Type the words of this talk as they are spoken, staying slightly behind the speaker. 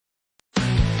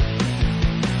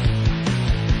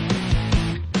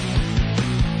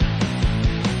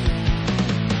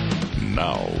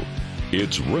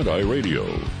It's Red Eye Radio.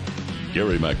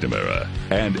 Gary McNamara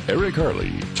and Eric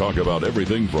Harley talk about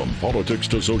everything from politics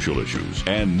to social issues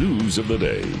and news of the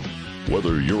day.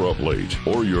 Whether you're up late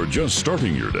or you're just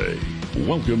starting your day,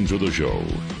 welcome to the show.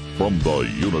 From the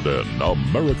Uniden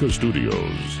America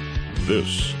Studios,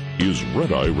 this is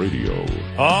Red Eye Radio.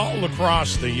 All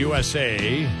across the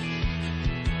USA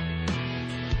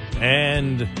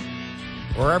and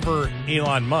wherever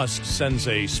Elon Musk sends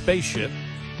a spaceship,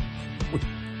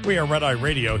 we are Red Eye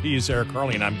Radio. He's Eric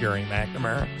Harley, and I'm Gary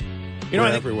McNamara. You know,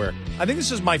 Everywhere. I think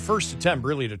this is my first attempt,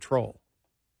 really, to troll.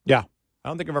 Yeah. I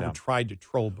don't think I've ever tried to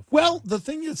troll before. Well, the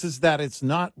thing is that it's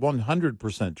not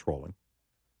 100% trolling.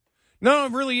 No,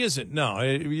 it really isn't. No,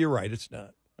 you're right. It's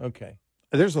not. Okay.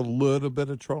 There's a little bit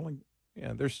of trolling.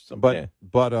 Yeah, there's some. But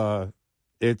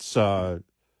it's a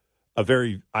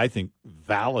very, I think,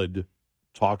 valid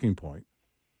talking point.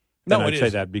 No, and it I'd say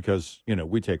is. that because, you know,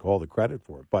 we take all the credit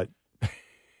for it. But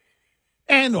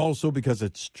and also because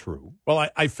it's true. Well,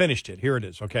 I finished it. Here it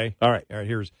is, okay? All right.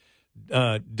 Here's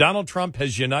Donald Trump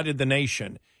has united the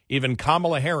nation. Even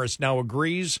Kamala Harris now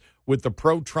agrees with the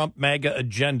pro-Trump MAGA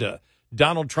agenda.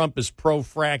 Donald Trump is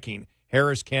pro-fracking.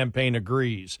 Harris campaign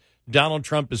agrees. Donald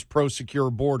Trump is pro-secure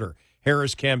border.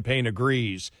 Harris campaign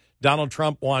agrees. Donald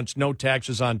Trump wants no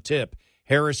taxes on tip.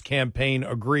 Harris campaign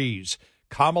agrees.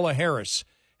 Kamala Harris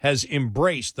has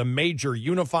embraced the major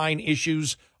unifying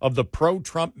issues of the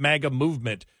pro-Trump MAGA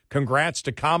movement. Congrats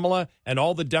to Kamala and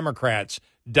all the Democrats.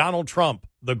 Donald Trump,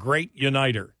 the great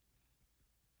uniter.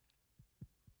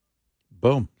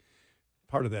 Boom.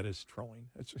 Part of that is trolling.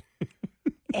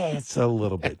 It's a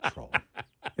little bit trolling.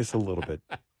 It's a little bit.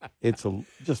 It's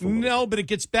just a little No, but it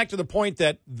gets back to the point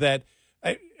that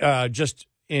just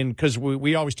in because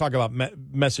we always talk about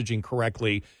messaging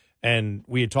correctly, and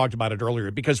we had talked about it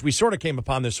earlier because we sort of came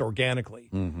upon this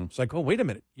organically. Mm-hmm. It's like, oh, wait a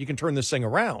minute, you can turn this thing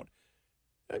around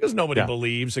because nobody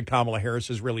believes that Kamala Harris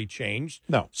has really changed.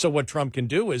 No. So what Trump can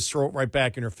do is throw it right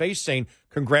back in her face, saying,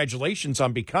 "Congratulations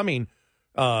on becoming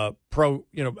I'm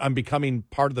becoming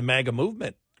part of the MAGA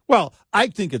movement." Well, I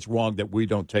think it's wrong that we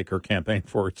don't take her campaign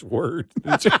for its word.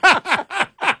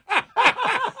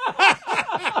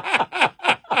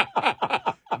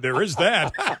 There is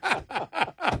that.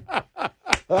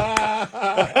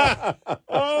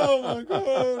 Oh, my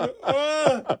God.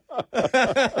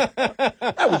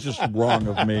 That was just wrong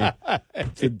of me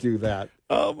to do that.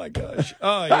 Oh, my gosh.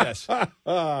 Oh, yes.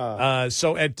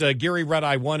 So at Gary Red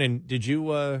Eye 1, and did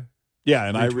you... Yeah,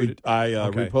 and I Okay.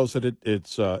 reposted it.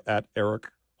 It's at Eric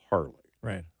Harley.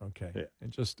 Right, okay. Yeah.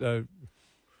 And just...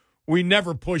 we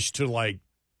never push to, like,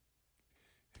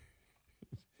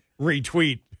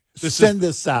 retweet. Send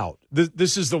this out.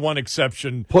 This is the one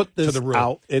exception Put this to the rule.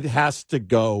 out. It has to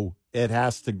go. It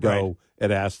has to go. Right. It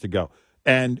has to go.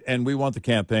 And we want the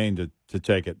campaign to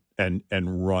take it and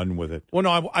run with it. Well,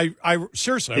 no, I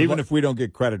seriously... Even if we don't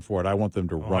get credit for it, I want them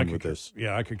to I run could with care- this.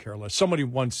 Yeah, I could care less. Somebody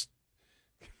once...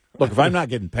 Look, if I'm not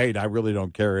getting paid, I really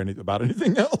don't care about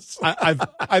anything else. I've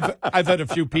had a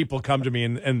few people come to me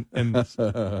and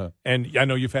I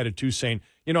know you've had it too, saying,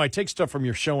 you know, I take stuff from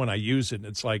your show and I use it, and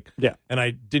it's like, Yeah. and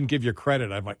I didn't give you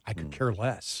credit. I'm like, I could care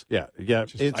less. Yeah. I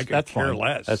could That's care fine.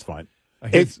 less. That's fine.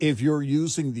 It's- If you're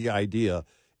using the idea,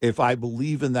 if I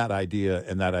believe in that idea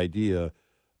and that idea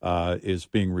is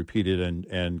being repeated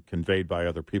and conveyed by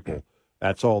other people,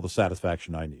 that's all the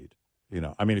satisfaction I need. You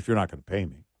know, I mean, if you're not going to pay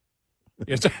me.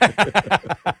 Yes.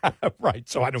 Right.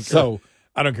 So I don't care. So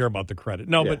I don't care about the credit.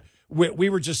 No, Yeah. but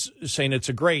we were just saying it's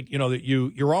a great, you know, that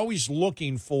you're always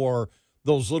looking for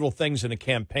those little things in a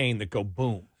campaign that go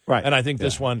boom. Right. And I think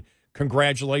this one,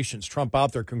 congratulations, Trump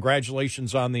out there.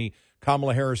 Congratulations on the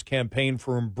Kamala Harris campaign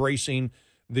for embracing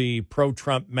the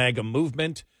pro-Trump MAGA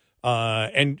movement.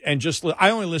 And just I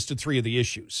only listed 3 of the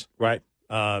issues. right.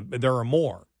 There are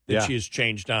more that Yeah. she has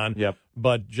changed on. Yep.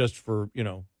 But just for, you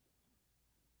know,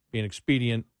 being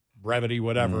expedient, brevity,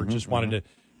 whatever, just wanted to,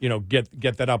 you know, get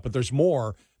that up. But there's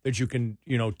more that you can,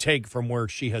 you know, take from where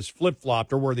she has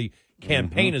flip-flopped or where the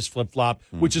campaign has flip-flopped,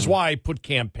 which is why I put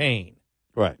campaign.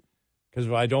 Right. Because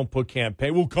if I don't put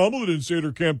campaign, well, Kamala didn't say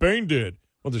her campaign did.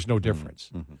 Well, there's no difference.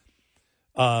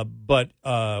 But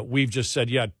we've just said,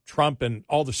 yeah, Trump and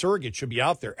all the surrogates should be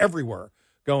out there everywhere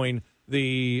going,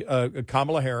 the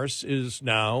Kamala Harris is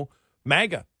now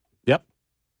MAGA. Yep.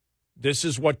 This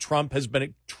is what Trump has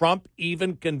been. Trump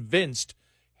even convinced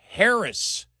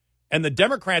Harris, and the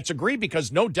Democrats agree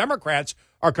because no Democrats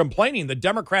are complaining. The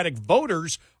Democratic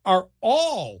voters are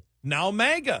all now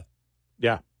MAGA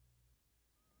Yeah.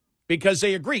 because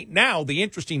they agree. Now, the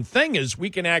interesting thing is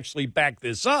we can actually back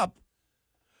this up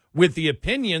with the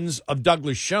opinions of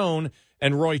Douglas Schoen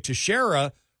and Roy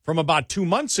Teixeira from about 2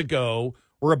 months ago,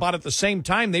 where about at the same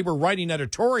time they were writing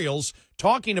editorials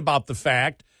talking about the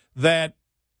fact that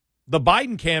the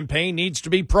Biden campaign needs to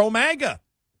be pro-MAGA.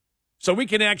 So we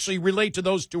can actually relate to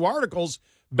those two articles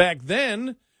back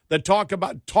then that talked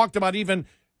about even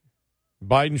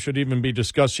Biden should even be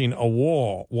discussing a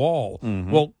wall.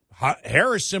 Mm-hmm. Well,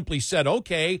 Harris simply said,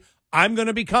 okay, I'm going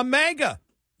to become MAGA.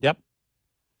 Yep.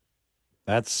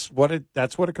 That's what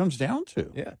it comes down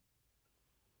to. Yeah.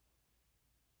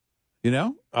 You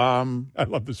know? I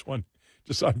love this one.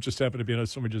 I'm just happen to be on.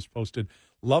 Somebody just posted,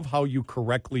 love how you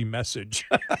correctly message.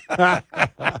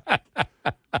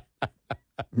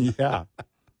 Yeah,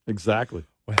 exactly.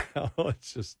 Well,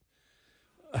 it's just.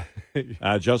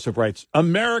 Joseph writes,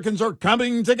 Americans are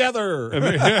coming together.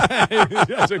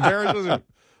 Yes,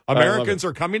 Americans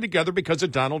are coming together because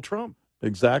of Donald Trump.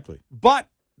 Exactly. But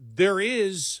there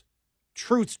is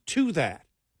truth to that.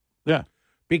 Yeah.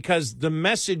 Because the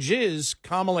message is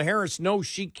Kamala Harris knows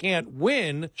she can't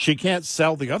win. She can't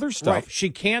sell the other stuff. Right. She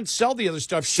can't sell the other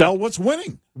stuff. Sell what's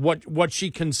winning. What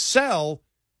she can sell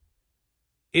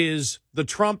is the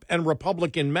Trump and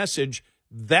Republican message.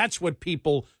 That's what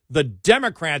the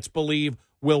Democrats believe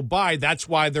will buy. That's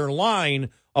why they're lying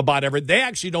about everything. They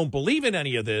actually don't believe in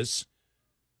any of this.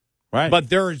 Right. But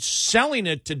they're selling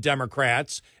it to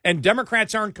Democrats, and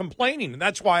Democrats aren't complaining. And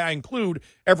that's why I include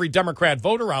every Democrat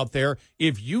voter out there.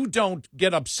 If you don't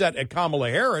get upset at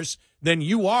Kamala Harris, then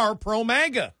you are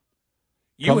pro-MAGA.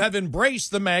 You have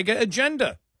embraced the MAGA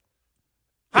agenda.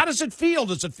 How does it feel?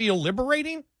 Does it feel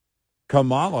liberating?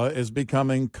 Kamala is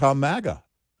becoming Kamaga.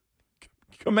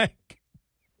 Kamaga.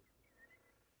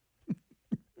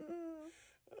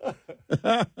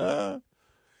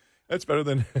 That's better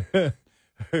than...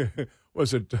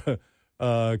 Was it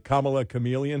Kamala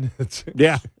Chameleon?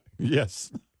 Yeah.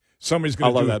 Yes. Somebody's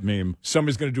going to love that meme.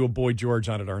 Somebody's going to do a Boy George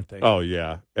on it, aren't they? Oh,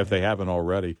 yeah, if they haven't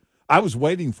already. I was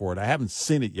waiting for it. I haven't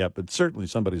seen it yet, but certainly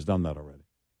somebody's done that already.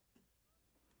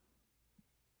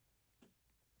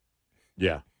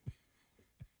 Yeah.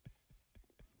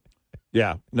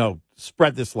 Yeah. No,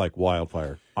 spread this like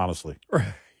wildfire, honestly.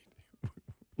 Right.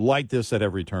 Light this at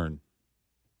every turn.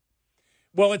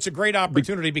 Well, it's a great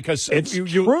opportunity because it's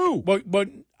true. But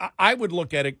I would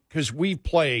look at it because we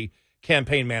play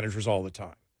campaign managers all the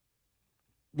time.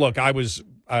 Look,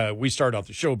 we started off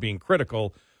the show being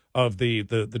critical of the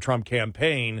Trump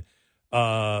campaign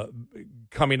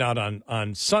coming out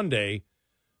on Sunday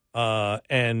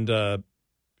and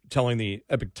telling the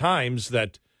Epoch Times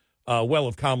that,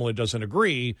 if Kamala doesn't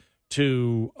agree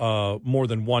to more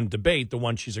than one debate, the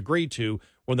one she's agreed to,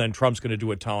 well, then Trump's going to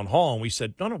do a town hall. And we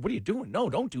said, no, what are you doing? No,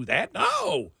 don't do that.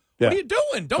 No. Yeah. What are you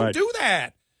doing? Don't do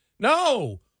that.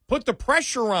 No. Put the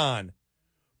pressure on.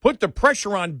 Put the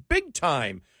pressure on big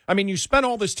time. I mean, you spent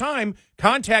all this time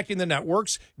contacting the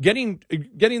networks, getting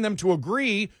them to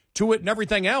agree to it and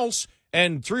everything else,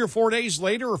 and 3 or 4 days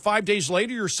later or 5 days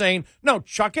later, you're saying, no,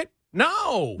 chuck it.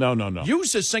 No. No.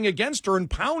 Use this thing against her and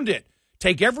pound it.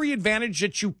 Take every advantage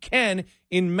that you can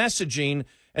in messaging.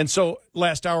 And so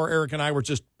last hour, Eric and I were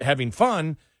just having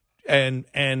fun, and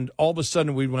all of a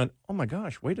sudden we went, oh, my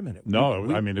gosh, wait a minute. No,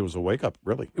 it was a wake-up,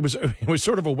 really. It was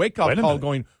sort of a wake-up call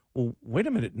going, well, wait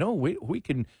a minute. No, we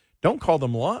can – don't call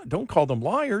them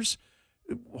liars.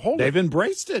 They've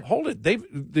embraced it. Hold it.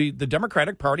 The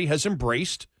Democratic Party has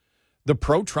embraced the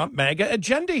pro-Trump MAGA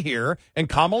agenda here, and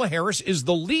Kamala Harris is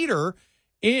the leader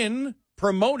in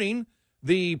promoting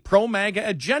the pro-MAGA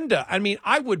agenda. I mean,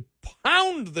 I would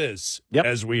pound this,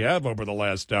 as we have over the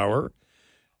last hour,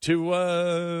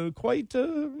 to quite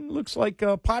looks like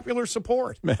popular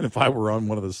support. Man, if I were on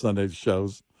one of the Sunday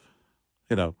shows,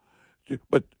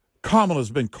 but Kamala's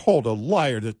been called a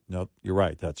liar. No, you're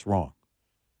right. That's wrong.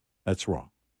 That's wrong.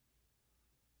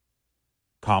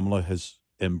 Kamala has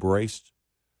embraced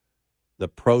the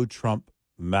pro-Trump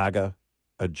MAGA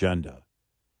agenda.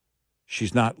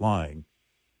 She's not lying.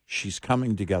 She's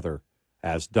coming together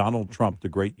as Donald Trump, the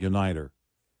great uniter.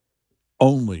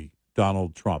 Only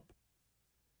Donald Trump,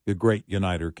 the great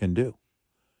uniter, can do.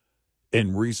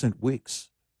 In recent weeks,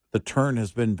 the turn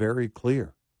has been very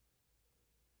clear.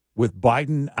 With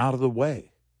Biden out of the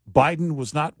way, Biden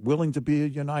was not willing to be a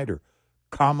uniter.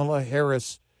 Kamala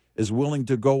Harris is willing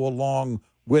to go along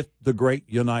with the great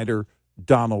uniter,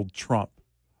 Donald Trump,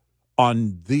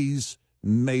 on these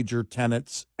major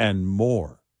tenets and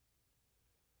more.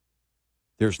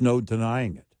 There's no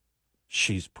denying it.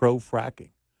 She's pro-fracking.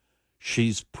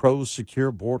 She's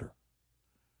pro-secure border.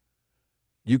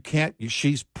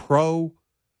 She's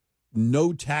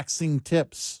pro-no taxing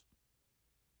tips.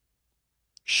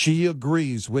 She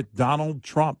agrees with Donald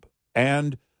Trump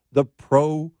and the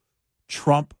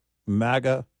pro-Trump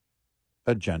MAGA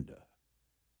agenda.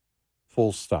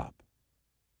 Full stop.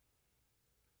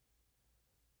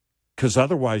 Because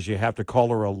otherwise you have to call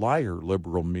her a liar,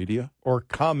 liberal media. Or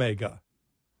Kamega.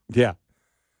 Yeah.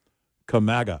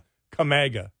 Kamaga.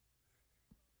 Kamega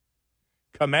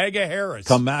Harris.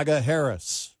 Kamaga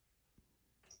Harris.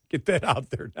 Get that out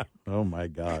there now. Oh, my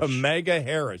gosh. Kamega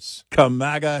Harris.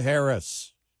 Kamaga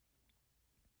Harris.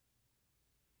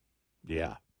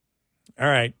 Yeah. All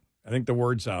right. I think the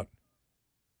word's out.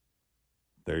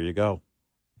 There you go.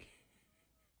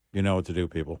 You know what to do,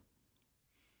 people.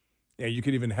 Yeah, you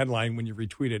could even headline when you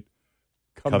retweet it.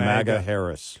 Kamaga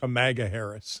Harris. Kamaga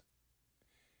Harris.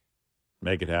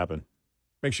 Make it happen.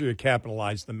 Make sure you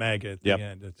capitalize the MAGA at the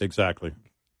end. It's, exactly.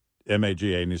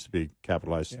 MAGA needs to be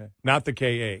capitalized. Yeah, not the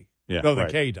KA. Yeah, no, the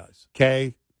right. K does.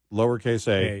 K, lowercase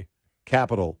a, K.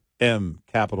 capital M,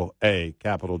 capital A,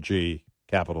 capital G,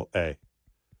 capital A.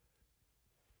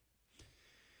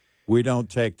 We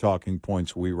don't take talking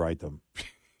points, we write them.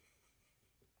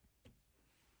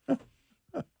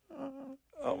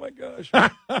 Oh, my gosh.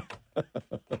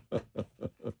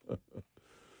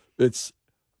 It's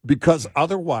because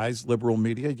otherwise, liberal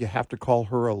media, you have to call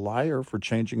her a liar for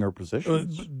changing her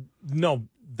positions. No,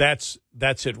 that's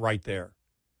it right there.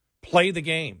 Play the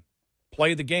game.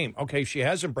 Play the game. Okay, she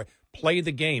hasn't. Play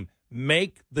the game.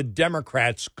 Make the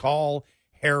Democrats call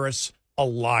Harris a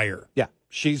liar. Yeah,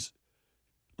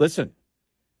 listen,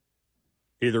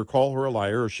 either call her a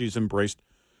liar or she's embraced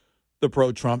the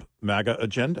pro-Trump MAGA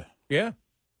agenda. Yeah,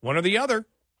 one or the other.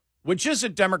 Which is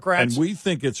it, Democrats? And we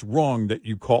think it's wrong that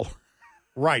you call her.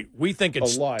 Right. We think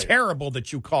it's terrible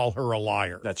that you call her a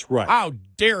liar. That's right. How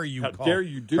dare you How dare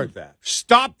you do that?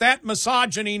 Stop that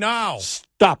misogyny now.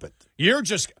 Stop it.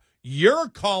 You're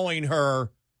calling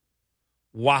her,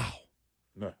 wow.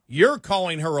 No. You're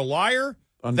calling her a liar?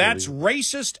 That's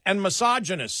racist and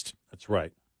misogynist. That's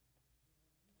right.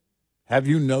 Have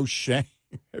you no shame?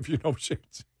 Have you no shame?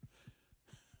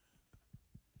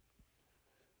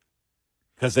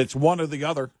 Because it's one or the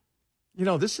other. You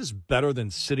know, this is better than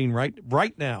sitting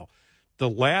right now. The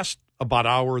last about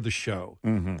hour of the show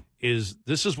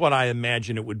this is what I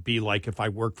imagine it would be like if I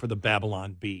worked for the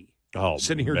Babylon Bee. Oh,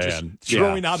 sitting here man. just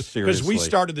throwing out because we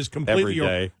started this completely.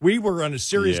 Every day. We were on a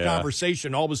serious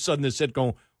conversation. All of a sudden, this hit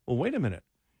going. Well, wait a minute.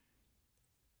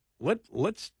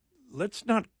 Let's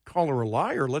not call her a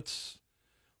liar. Let's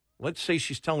say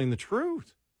she's telling the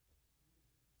truth.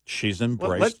 She's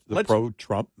embraced the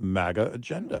pro-Trump MAGA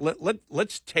agenda.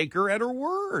 Let's take her at her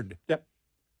word. Yep.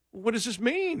 What does this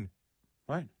mean?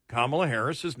 Right. Kamala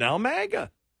Harris is now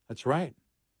MAGA. That's right.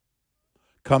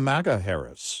 Kamaga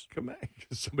Harris. Kamaga.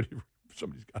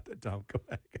 Somebody's got that down.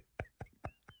 Kamaga.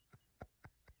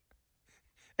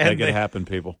 Make it happen,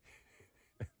 people.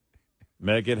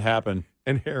 Make it happen.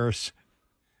 And Harris.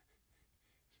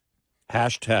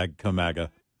 Hashtag Kamaga.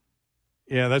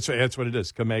 Yeah, that's what it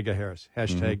is. Kamaga Harris.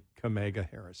 Hashtag Kamaga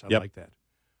Harris. I like that.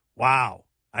 Wow.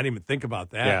 I didn't even think about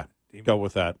that. Yeah. Go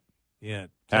with that. Yeah.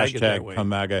 Hashtag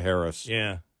Kamaga Harris.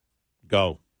 Yeah.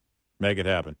 Go. Make it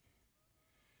happen.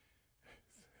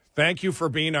 Thank you for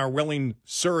being our willing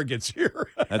surrogates here.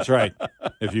 That's right.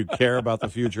 If you care about the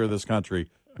future of this country,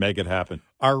 make it happen.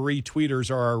 Our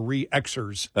retweeters are our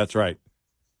re-Xers. That's right.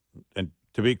 And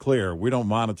to be clear, we don't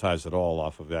monetize at all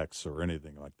off of X or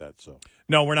anything like that. So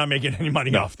no, we're not making any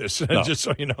money off this. No. Just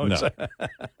so you know. No.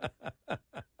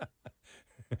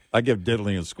 I give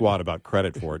Diddley and Squad about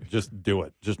credit for it. Just do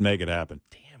it. Just make it happen.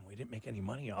 Damn, we didn't make any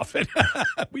money off it.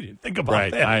 We didn't think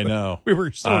about that. I know. We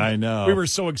were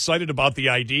so excited about the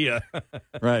idea.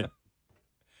 Right.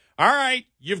 All right,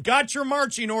 you've got your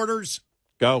marching orders.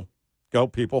 Go,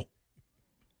 people.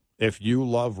 If you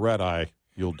love Red Eye,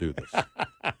 you'll do this.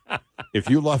 If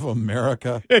you love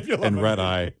America and Red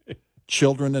Eye,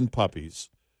 children and puppies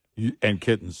and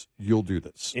kittens, you'll do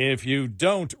this. If you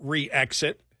don't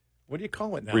re-exit, what do you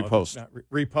call it now? Repost.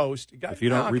 Repost. If you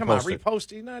don't repost come on, it.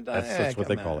 Repost. That's what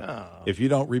they call it. Oh. If you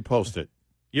don't repost it,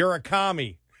 you're a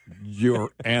commie. You're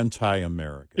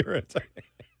anti-American.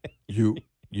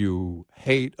 You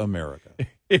hate America.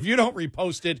 If you don't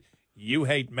repost it, you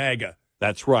hate MAGA.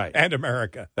 That's right. And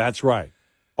America. That's right.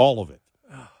 All of it.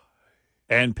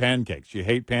 And pancakes. You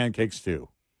hate pancakes, too.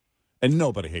 And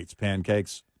nobody hates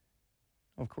pancakes.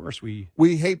 Of course we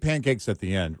hate pancakes at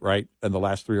the end, right? And the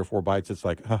last 3 or 4 bites, it's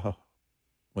like,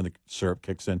 when the syrup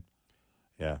kicks in.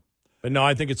 Yeah. But no,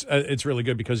 I think it's really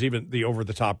good because even the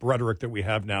over-the-top rhetoric that we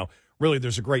have now, really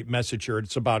there's a great message here.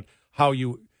 It's about how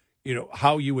you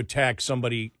attack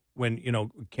somebody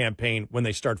when, campaign, when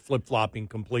they start flip-flopping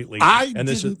completely.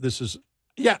 This is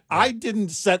Yeah, I didn't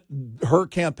set her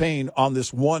campaign on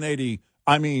this 180.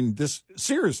 I mean,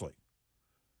 seriously.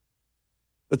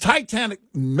 The Titanic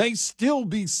may still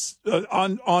be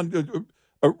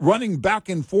running back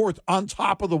and forth on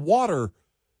top of the water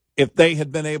if they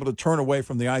had been able to turn away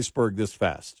from the iceberg this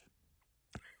fast.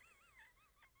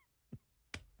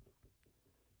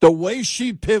 The way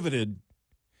she pivoted,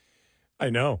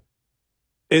 I know,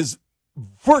 is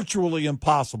virtually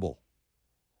impossible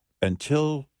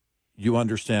until you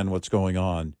understand what's going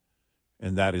on,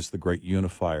 and that is the great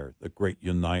unifier, the great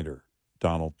uniter,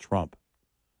 Donald Trump,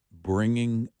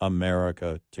 bringing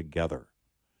America together,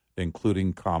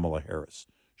 including Kamala Harris.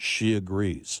 She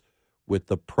agrees with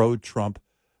the pro-Trump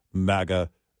MAGA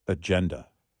agenda.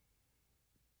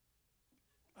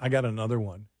 I got another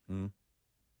one.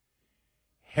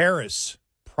 Harris,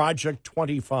 Project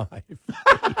 25.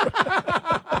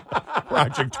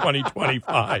 Project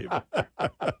 2025.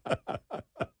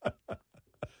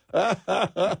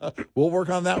 We'll work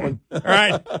on that one. All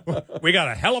right. We got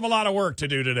a hell of a lot of work to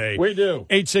do today. We do.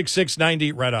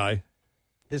 866-90 Red Eye.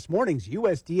 This morning's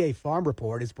USDA Farm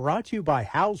Report is brought to you by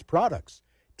House Products.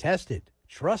 Tested,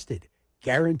 trusted,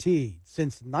 guaranteed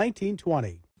since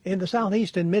 1920. In the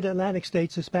southeast and mid-Atlantic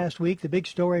states this past week, the big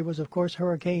story was, of course,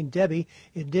 Hurricane Debbie.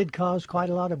 It did cause quite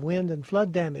a lot of wind and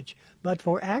flood damage. But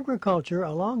for agriculture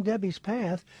along Debbie's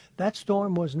path, that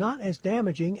storm was not as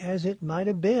damaging as it might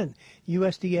have been.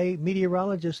 USDA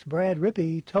meteorologist Brad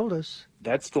Rippey told us.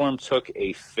 That storm took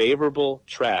a favorable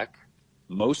track,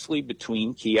 mostly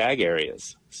between key ag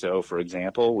areas. So, for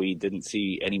example, we didn't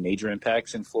see any major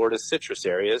impacts in Florida's citrus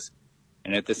areas.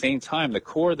 And at the same time, the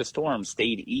core of the storm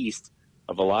stayed east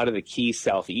of a lot of the key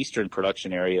southeastern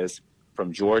production areas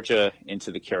from Georgia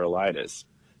into the Carolinas.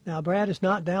 Now, Brad is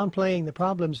not downplaying the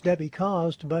problems Debbie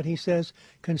caused, but he says,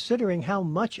 considering how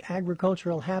much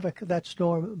agricultural havoc that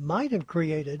storm might have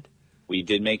created, we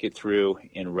did make it through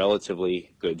in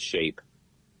relatively good shape.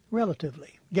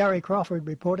 Relatively. Gary Crawford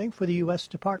reporting for the U.S.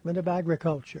 Department of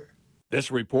Agriculture.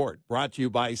 This report brought to you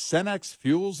by Cenex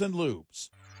Fuels and Lubes.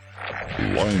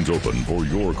 Lines open for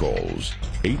your calls.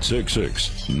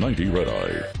 866-90 Red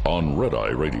Eye on Red Eye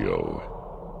Radio.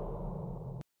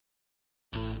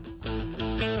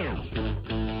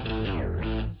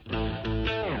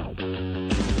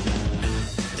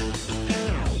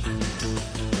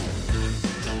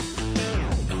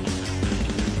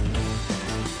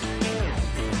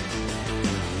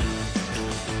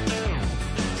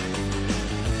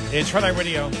 It's Red Eye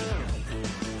Radio.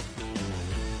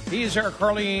 He's Eric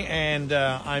Harley, and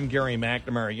I'm Gary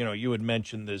McNamara. You know, you had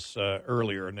mentioned this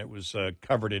earlier, and it was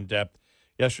covered in depth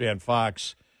yesterday on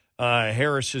Fox.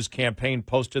 Harris's campaign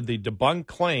posted the debunked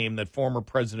claim that former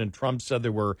President Trump said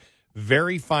there were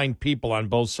very fine people on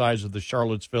both sides of the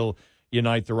Charlottesville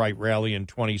Unite the Right rally in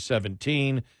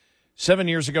 2017. 7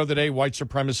 years ago today, white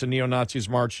supremacists and neo-Nazis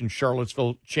marched in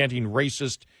Charlottesville chanting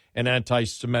racist and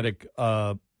anti-Semitic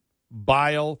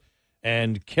bile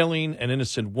and killing an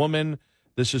innocent woman.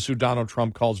 This is who Donald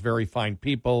Trump calls very fine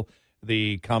people.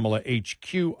 The Kamala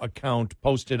HQ account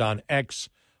posted on X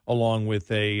along with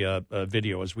a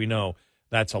video. As we know,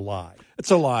 that's a lie.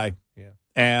 It's a lie. Yeah.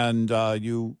 And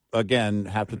you, again,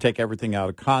 have to take everything out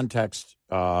of context.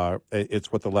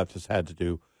 It's what the left has had to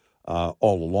do all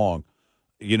along.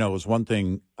 You know, it was one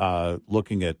thing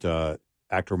looking at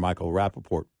actor Michael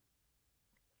Rappaport.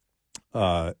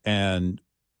 And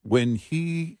when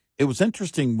it was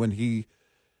interesting when he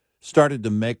started to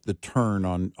make the turn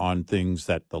on things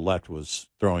that the left was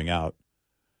throwing out.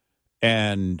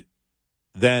 And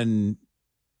then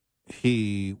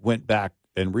he went back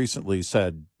and recently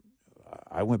said,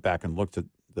 I went back and looked at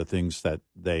the things that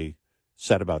they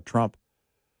said about Trump.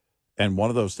 And one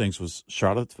of those things was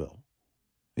Charlottesville.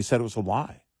 He said it was a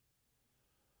lie.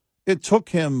 It took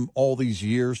him all these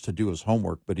years to do his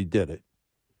homework, but he did it.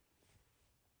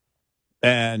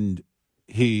 And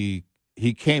he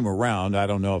came around. I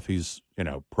don't know if he's,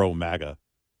 pro-MAGA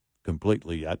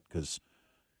completely yet because,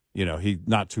 he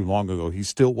not too long ago, he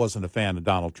still wasn't a fan of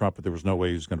Donald Trump, but there was no way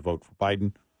he was going to vote for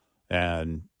Biden.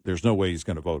 And there's no way he's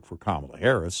going to vote for Kamala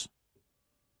Harris.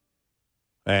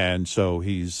 And so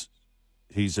he's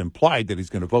implied that he's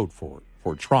going to vote for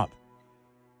Trump.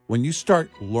 When you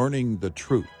start learning the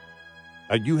truth,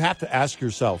 you have to ask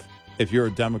yourself, if you're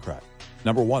a Democrat,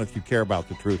 number one, if you care about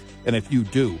the truth, and if you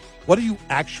do, what do you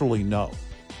actually know?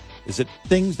 Is it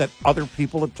things that other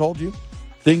people have told you?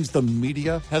 Things the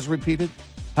media has repeated?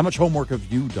 How much homework have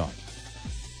you done?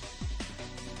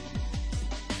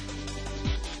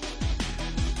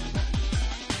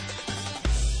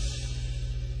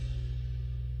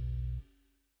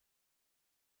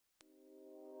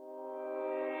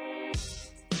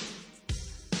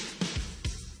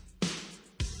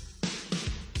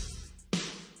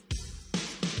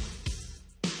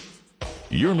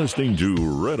 You're listening to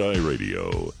Red Eye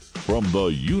Radio from the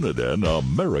Uniden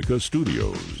America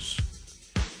Studios.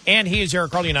 And he is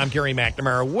Eric Harley, and I'm Gary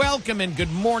McNamara. Welcome and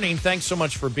good morning. Thanks so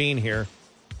much for being here.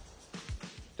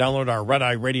 Download our Red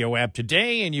Eye Radio app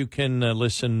today, and you can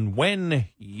listen when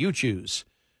you choose.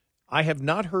 I have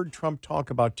not heard Trump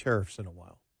talk about tariffs in a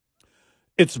while.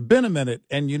 It's been a minute,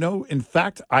 and, in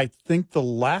fact, I think the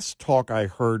last talk I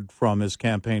heard from his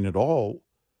campaign at all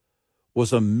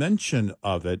was a mention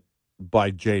of it by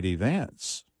J.D.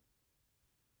 Vance.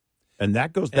 And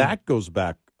that goes back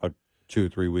 2 or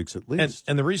 3 weeks at least.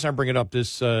 And the reason I bring it up,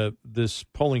 this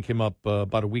polling came up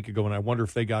about a week ago, and I wonder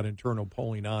if they got internal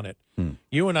polling on it.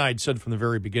 You and I had said from the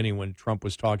very beginning when Trump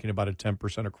was talking about a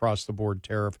 10% across-the-board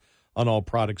tariff on all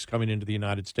products coming into the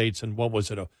United States, and what was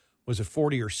it, was it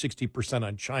 40 or 60%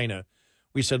 on China?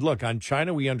 We said, look, on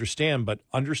China we understand, but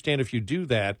understand if you do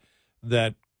that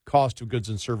cost of goods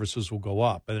and services will go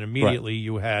up. And then immediately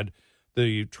you had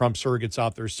the Trump surrogates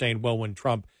out there saying, well, when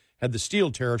Trump had the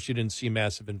steel tariffs, you didn't see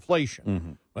massive inflation.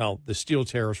 Mm-hmm. Well, the steel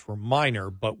tariffs were minor,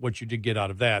 but what you did get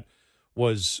out of that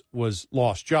was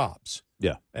lost jobs.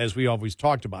 Yeah. As we always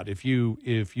talked about, if you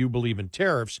believe in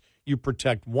tariffs, you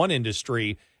protect one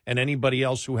industry, and anybody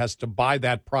else who has to buy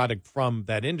that product from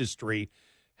that industry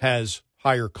has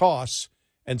higher costs,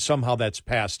 and somehow that's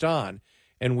passed on.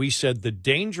 And we said the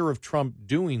danger of Trump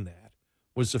doing that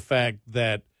was the fact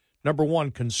that, number one,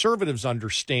 conservatives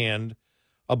understand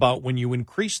about when you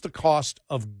increase the cost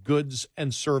of goods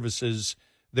and services,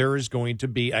 there is going to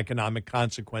be economic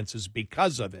consequences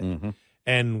because of it. Mm-hmm.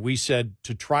 And we said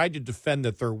to try to defend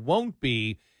that there won't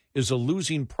be is a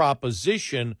losing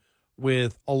proposition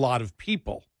with a lot of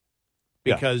people.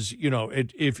 Because,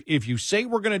 if you say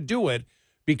we're going to do it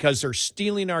because they're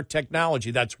stealing our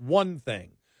technology, that's one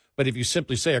thing. But if you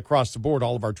simply say across the board,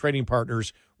 all of our trading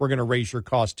partners, we're going to raise your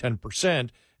cost 10%,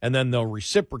 and then they'll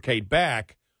reciprocate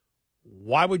back,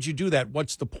 why would you do that?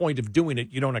 What's the point of doing it?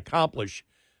 You don't accomplish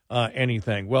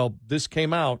anything. Well, this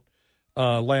came out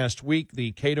last week.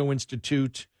 The Cato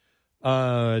Institute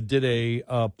did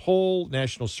a poll,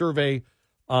 national survey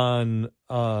on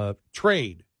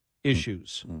trade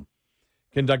issues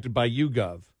conducted by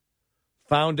YouGov.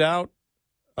 Found out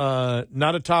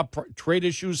not a top trade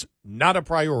issues, not a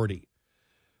priority.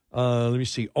 Let me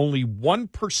see. Only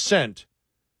 1%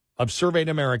 of surveyed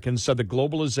Americans said that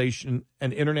globalization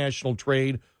and international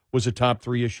trade was a top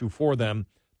 3 issue for them,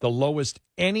 the lowest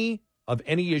any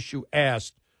issue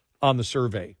asked on the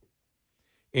survey.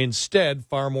 Instead,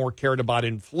 far more cared about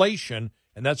inflation,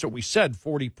 and that's what we said,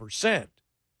 40%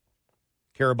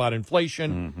 care about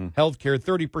inflation, healthcare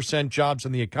 30%, jobs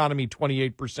in the economy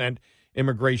 28%,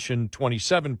 immigration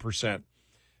 27%.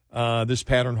 This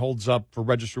pattern holds up for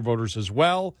registered voters as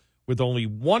well, with only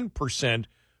 1%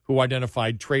 who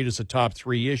identified trade as a top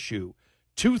 3 issue.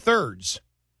 2/3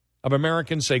 of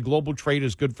Americans say global trade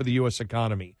is good for the U.S.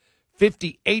 economy.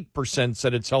 58%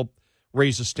 said it's helped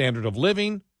raise the standard of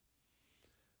living.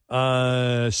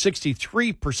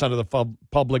 63% of the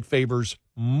public favors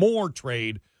more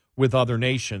trade with other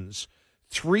nations.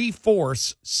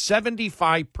 3/4,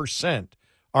 75%,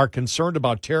 are concerned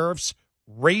about tariffs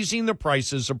raising the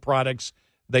prices of products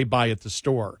they buy at the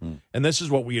store. And this is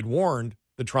what we had warned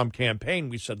the Trump campaign.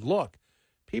 We said, look,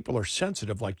 people are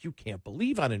sensitive like you can't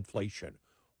believe on inflation.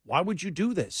 Why would you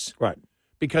do this? Right.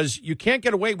 Because you can't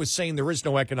get away with saying there is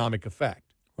no economic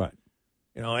effect. Right.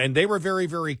 And they were very,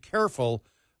 very careful.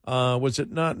 Was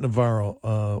it not Navarro?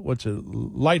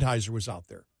 Lighthizer was out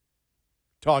there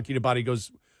talking about, he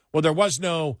goes, well, there was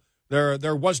no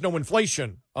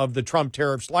inflation of the Trump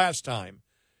tariffs last time.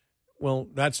 Well,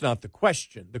 that's not the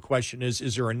question. The question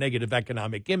is there a negative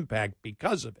economic impact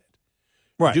because of it?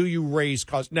 Right. Do you raise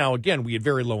costs? Now, again, we had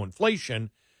very low inflation,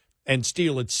 and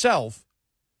steel itself,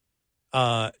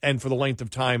 and for the length of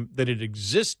time that it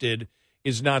existed,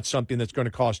 is not something that's going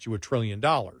to cost you $1 trillion.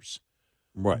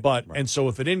 Right. And so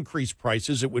if it increased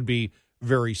prices, it would be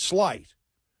very slight.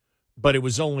 But it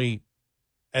was only,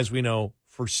 as we know,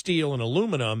 for steel and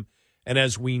aluminum. And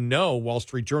as we know, Wall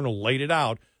Street Journal laid it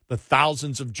out, the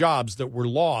thousands of jobs that were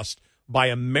lost by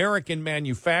American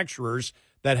manufacturers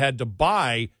that had to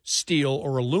buy steel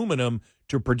or aluminum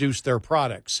to produce their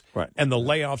products. Right. And the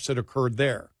layoffs that occurred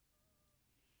there.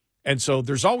 And so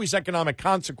there's always economic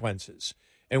consequences.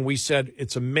 And we said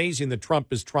it's amazing that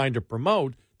Trump is trying to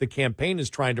promote, the campaign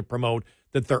is trying to promote,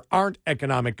 that there aren't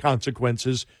economic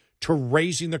consequences to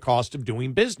raising the cost of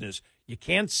doing business. You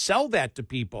can't sell that to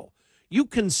people. You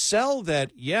can sell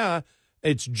that, yeah,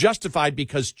 it's justified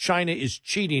because China is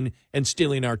cheating and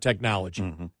stealing our technology.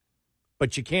 Mm-hmm.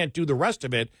 But you can't do the rest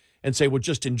of it and say, well,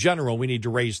 just in general, we need to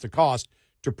raise the cost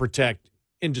to protect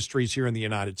industries here in the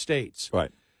United States.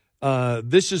 Right.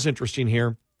 This is interesting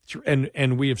here.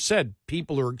 And we have said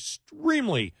people are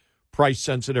extremely price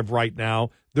sensitive right now.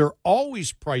 They're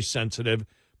always price sensitive,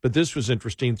 but this was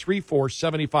interesting.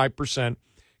 75%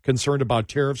 concerned about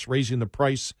tariffs raising the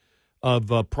price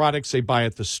of products they buy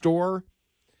at the store.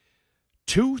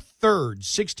 2/3,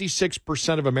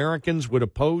 66% of Americans would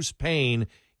oppose paying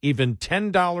even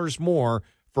 $10 more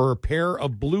for a pair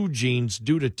of blue jeans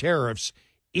due to tariffs,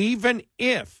 even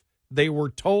if they were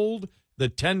told the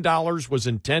 $10 was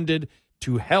intended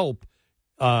to help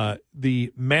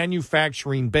the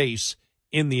manufacturing base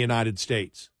in the United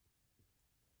States.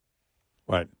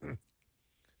 Right.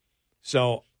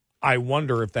 So I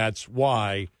wonder if that's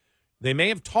why they may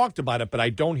have talked about it, but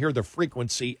I don't hear the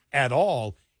frequency at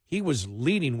all. He was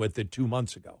leading with it 2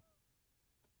 months ago.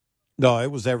 No,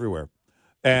 it was everywhere.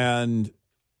 And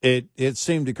it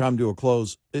seemed to come to a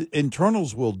close.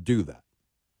 Internals will do that.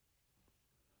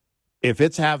 If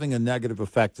it's having a negative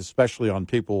effect, especially on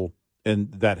people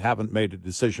that haven't made a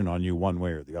decision on you one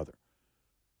way or the other,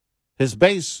 his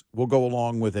base will go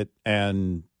along with it,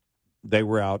 and they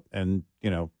were out and,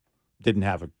 didn't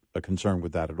have a concern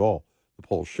with that at all. The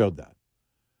polls showed that.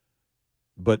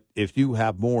 But if you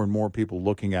have more and more people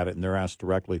looking at it and they're asked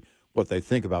directly what they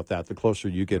think about that, the closer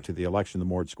you get to the election, the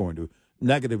more it's going to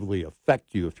negatively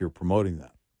affect you if you're promoting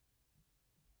that.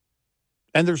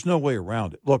 And there's no way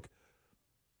around it. Look,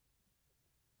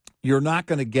 you're not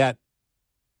going to get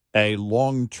a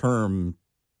long-term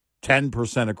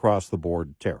 10% across the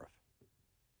board tariff.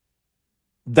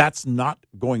 That's not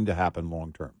going to happen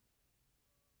long-term.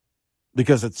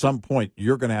 Because at some point,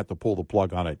 you're going to have to pull the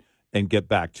plug on it and get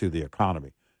back to the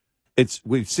economy.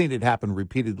 We've seen it happen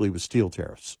repeatedly with steel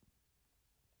tariffs.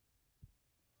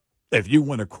 If you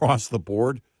went across the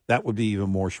board, that would be even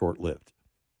more short-lived.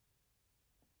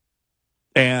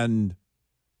 And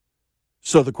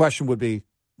so the question would be,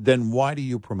 then why do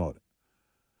you promote it?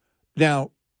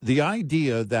 Now, the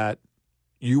idea that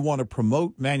you want to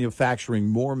promote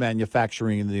more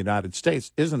manufacturing in the United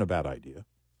States isn't a bad idea.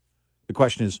 The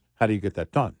question is, how do you get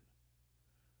that done?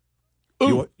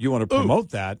 You want to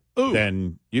promote that,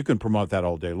 then you can promote that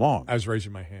all day long. I was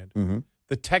raising my hand. Mm-hmm.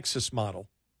 The Texas model.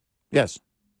 Yes.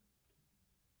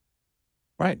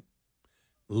 Right.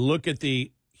 Look at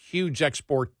the huge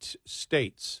export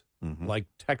states like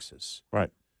Texas.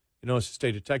 Right. You notice the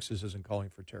state of Texas isn't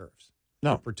calling for tariffs.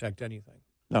 No. To protect anything.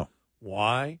 No.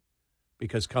 Why?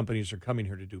 Because companies are coming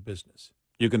here to do business.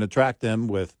 You can attract them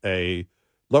with a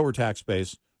lower tax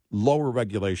base, lower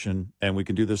regulation, and we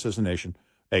can do this as a nation,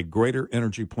 a greater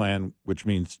energy plan, which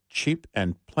means cheap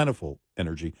and plentiful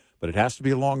energy. But it has to be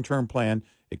a long-term plan.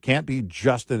 It can't be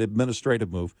just an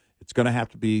administrative move. It's going to have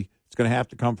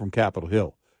to come from Capitol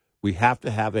Hill. We have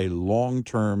to have a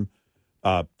long-term,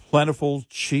 plentiful,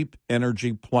 cheap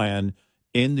energy plan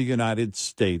in the United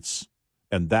States,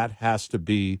 and that has to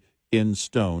be in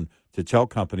stone to tell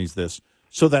companies this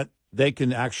so that they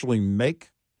can actually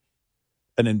make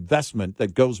an investment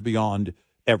that goes beyond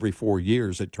every 4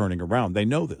 years at turning around. They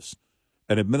know this.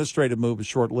 An administrative move is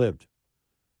short-lived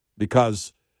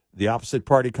because the opposite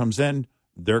party comes in,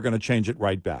 they're going to change it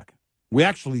right back. We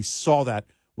actually saw that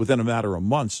within a matter of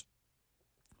months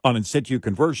on in situ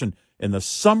conversion. In the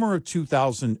summer of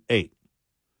 2008,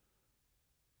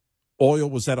 oil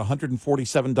was at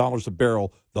 $147 a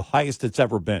barrel, the highest it's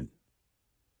ever been.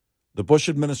 The Bush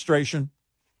administration,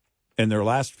 in their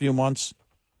last few months,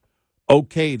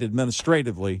 okayed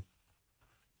administratively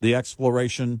the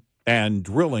exploration and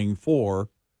drilling for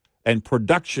and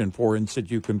production for in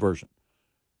situ conversion.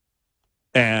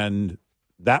 And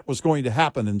that was going to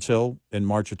happen until in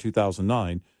March of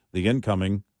 2009, the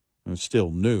incoming, was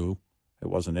still new, it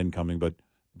wasn't incoming, but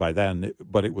by then,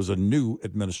 but it was a new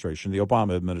administration, the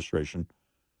Obama administration,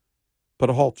 put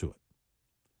a halt to it.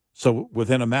 So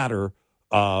within a matter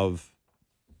of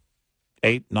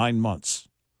 8-9 months,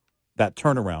 that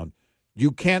turnaround,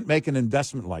 you can't make an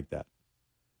investment like that.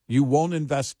 You won't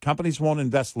invest, companies won't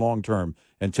invest long-term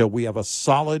until we have a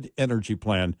solid energy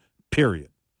plan, period.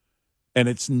 And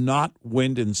it's not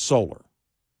wind and solar.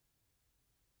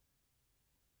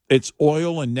 It's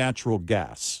oil and natural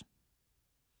gas.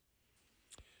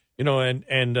 And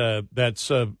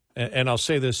that's and I'll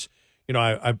say this,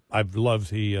 I've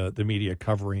loved the media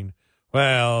covering.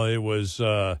 Well, it was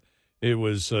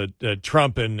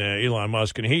Trump and Elon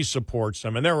Musk, and he supports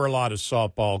them. And there were a lot of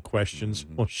softball questions.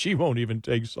 Well, she won't even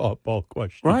take softball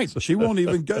questions. Right. She won't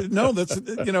even go. No, that's,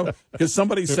 because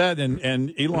somebody said,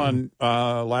 and Elon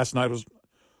last night was,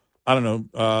 I don't know,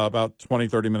 about 20,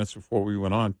 30 minutes before we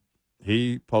went on,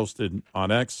 he posted on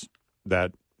X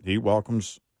that he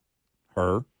welcomes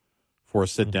her for a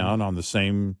sit down on the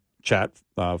same chat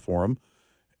forum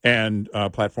and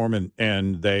platform.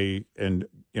 And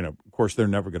of course, they're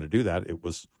never going to do that. It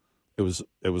was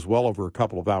It was well over a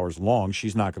couple of hours long.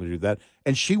 She's not going to do that.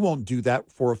 And she won't do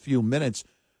that for a few minutes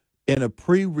in a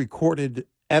pre-recorded,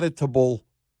 editable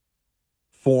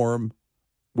form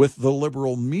with the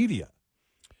liberal media.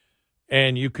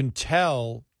 And you can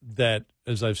tell that,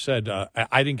 as I've said,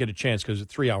 I didn't get a chance because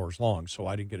it's 3 hours long, so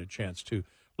I didn't get a chance to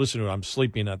listen to it. I'm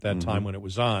sleeping at that time when it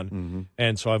was on,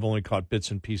 and so I've only caught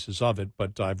bits and pieces of it,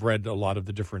 but I've read a lot of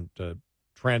the different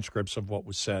transcripts of what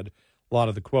was said, a lot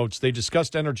of the quotes. They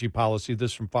discussed energy policy,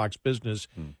 this from Fox Business,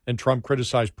 and Trump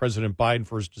criticized President Biden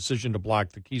for his decision to block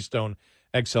the Keystone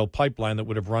XL pipeline that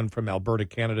would have run from Alberta,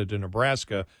 Canada to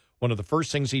Nebraska. One of the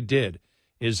first things he did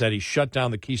is that he shut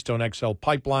down the Keystone XL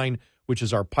pipeline, which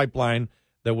is our pipeline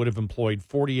that would have employed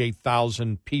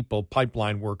 48,000 people,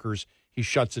 pipeline workers. He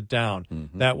shuts it down.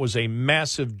 That was a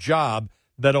massive job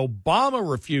that Obama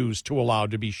refused to allow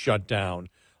to be shut down.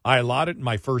 I allowed it in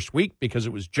my first week because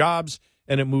it was jobs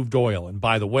and it moved oil. And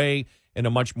by the way, in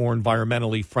a much more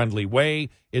environmentally friendly way,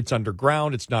 it's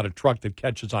underground. It's not a truck that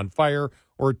catches on fire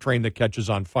or a train that catches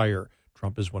on fire.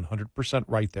 Trump is 100%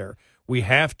 right there. We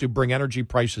have to bring energy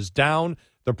prices down.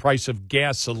 The price of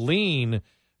gasoline,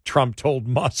 Trump told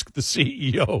Musk, the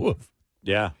CEO of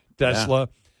Tesla.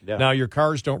 Yeah. Now, your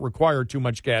cars don't require too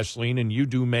much gasoline, and you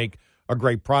do make a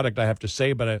great product, I have to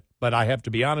say, but I have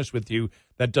to be honest with you,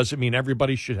 that doesn't mean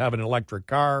everybody should have an electric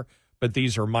car, but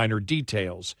these are minor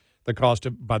details. The cost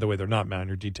of, by the way, they're not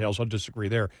minor details. I'll disagree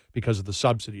there because of the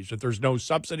subsidies. If there's no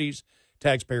subsidies,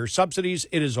 taxpayer subsidies,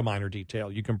 it is a minor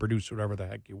detail. You can produce whatever the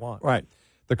heck you want. Right.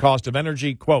 The cost of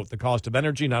energy, quote, the cost of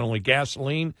energy, not only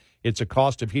gasoline, it's a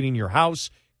cost of heating your house,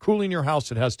 cooling your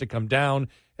house. It has to come down.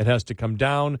 It has to come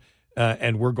down,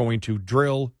 and we're going to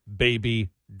drill, baby,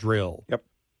 drill. Yep.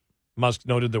 Musk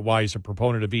noted that while he's a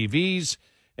proponent of EVs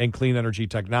and clean energy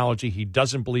technology, he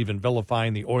doesn't believe in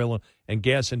vilifying the oil and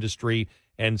gas industry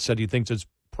and said he thinks it's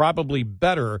probably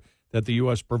better that the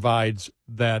U.S. provides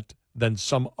that than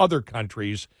some other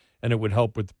countries, and it would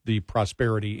help with the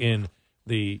prosperity in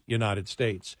the United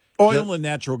States. Oil and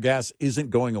natural gas isn't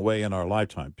going away in our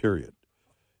lifetime, period.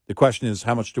 The question is,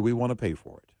 how much do we want to pay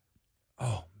for it?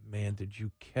 Oh, man, did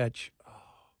you catch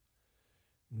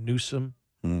Newsom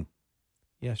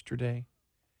yesterday?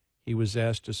 He was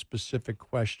asked a specific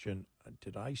question.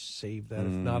 Did I save that?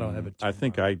 If not, I'll have it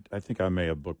tomorrow. I think I may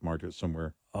have bookmarked it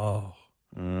somewhere. Oh.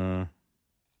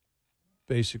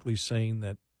 Basically saying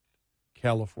that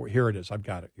California. Here it is. I've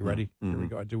got it. You ready? Here we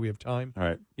go. Do we have time? All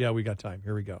right. Yeah, we got time.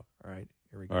 Here we go. All right.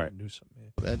 Here we go. All right. Newsom.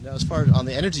 And as far as on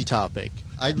the energy topic,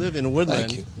 I live in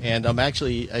Woodland, and I'm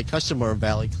actually a customer of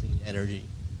Valley Clean Energy.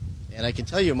 And I can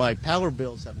tell you my power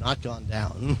bills have not gone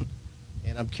down.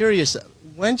 And I'm curious,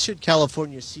 when should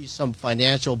California see some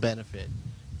financial benefit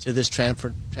to this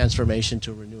transformation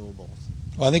to renewables?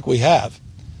 Well, I think we have.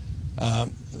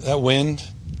 That wind,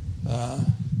 the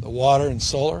water, and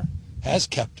solar has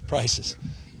kept prices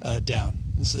down.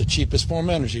 This is the cheapest form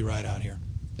of energy right out here,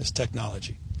 this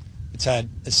technology. It's had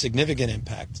a significant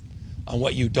impact on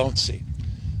what you don't see.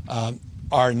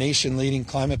 Our nation-leading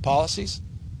climate policies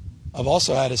have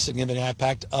also had a significant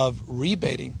impact of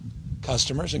rebating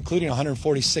customers, including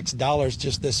 $146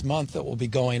 just this month that will be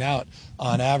going out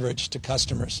on average to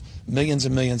customers, millions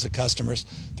and millions of customers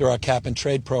through our cap and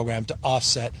trade program to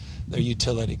offset their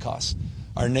utility costs.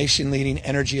 Our nation-leading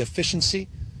energy efficiency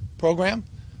program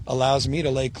allows me to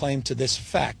lay claim to this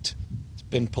fact. It's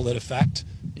been PolitiFact.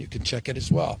 You can check it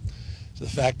as well. So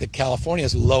the fact that California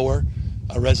has lower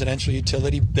residential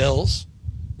utility bills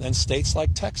than states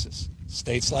like Texas,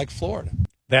 states like Florida.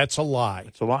 That's a lie.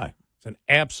 It's a lie. It's an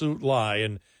absolute lie.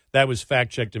 And that was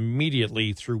fact-checked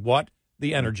immediately through what?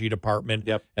 The Energy Department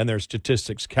and their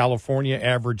statistics. California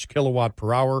average kilowatt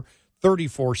per hour,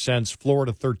 34 cents.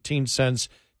 Florida, 13 cents.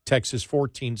 Texas,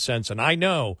 14 cents. And I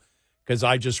know because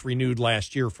I just renewed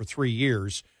last year for 3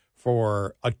 years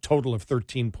for a total of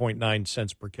 13.9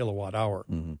 cents per kilowatt hour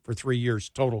for 3 years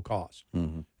total cost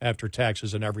after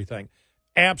taxes and everything.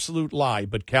 Absolute lie.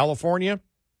 But California,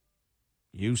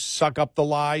 you suck up the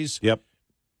lies. Yep.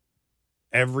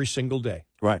 Every single day.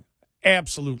 Right.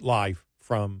 Absolute lie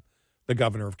from the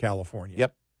governor of California.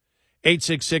 Yep.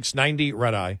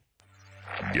 866-90-RED-EYE.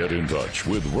 Get in touch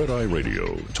with Red Eye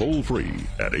Radio, toll free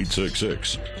at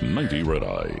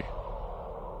 866-90-RED-EYE.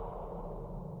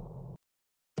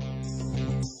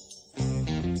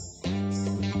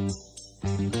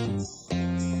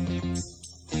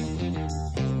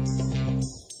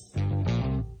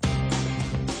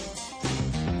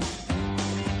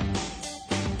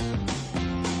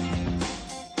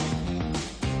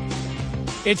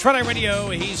 It's Red Eye Radio.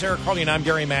 He's Eric Harley, and I'm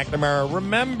Gary McNamara.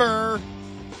 Remember,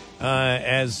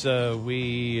 as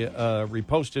we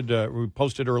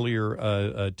reposted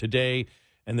earlier today,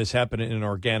 and this happened in an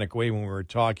organic way when we were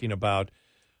talking about,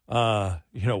 how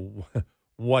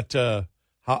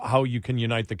you can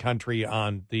unite the country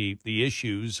on the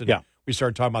issues. And we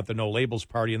started talking about the No Labels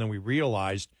Party, and then we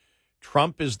realized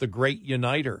Trump is the great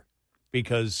uniter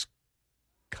because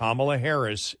Kamala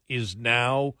Harris is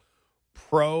now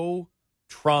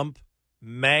pro-Trump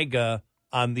MAGA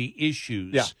on the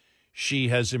issues. Yeah. She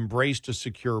has embraced a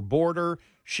secure border.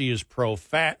 She is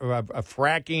pro-fracking.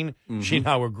 Mm-hmm. She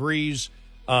now agrees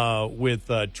with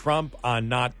Trump on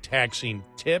not taxing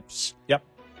tips. Yep.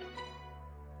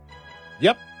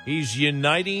 He's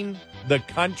uniting the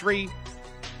country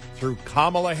through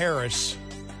Kamala Harris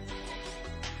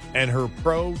and her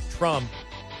pro-Trump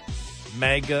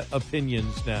MAGA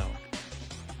opinions now.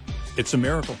 It's a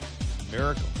miracle.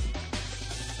 Miracle.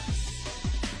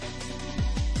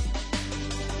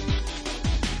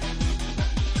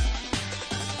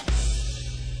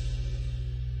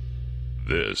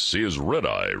 This is Red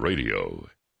Eye Radio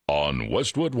on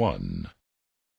Westwood One.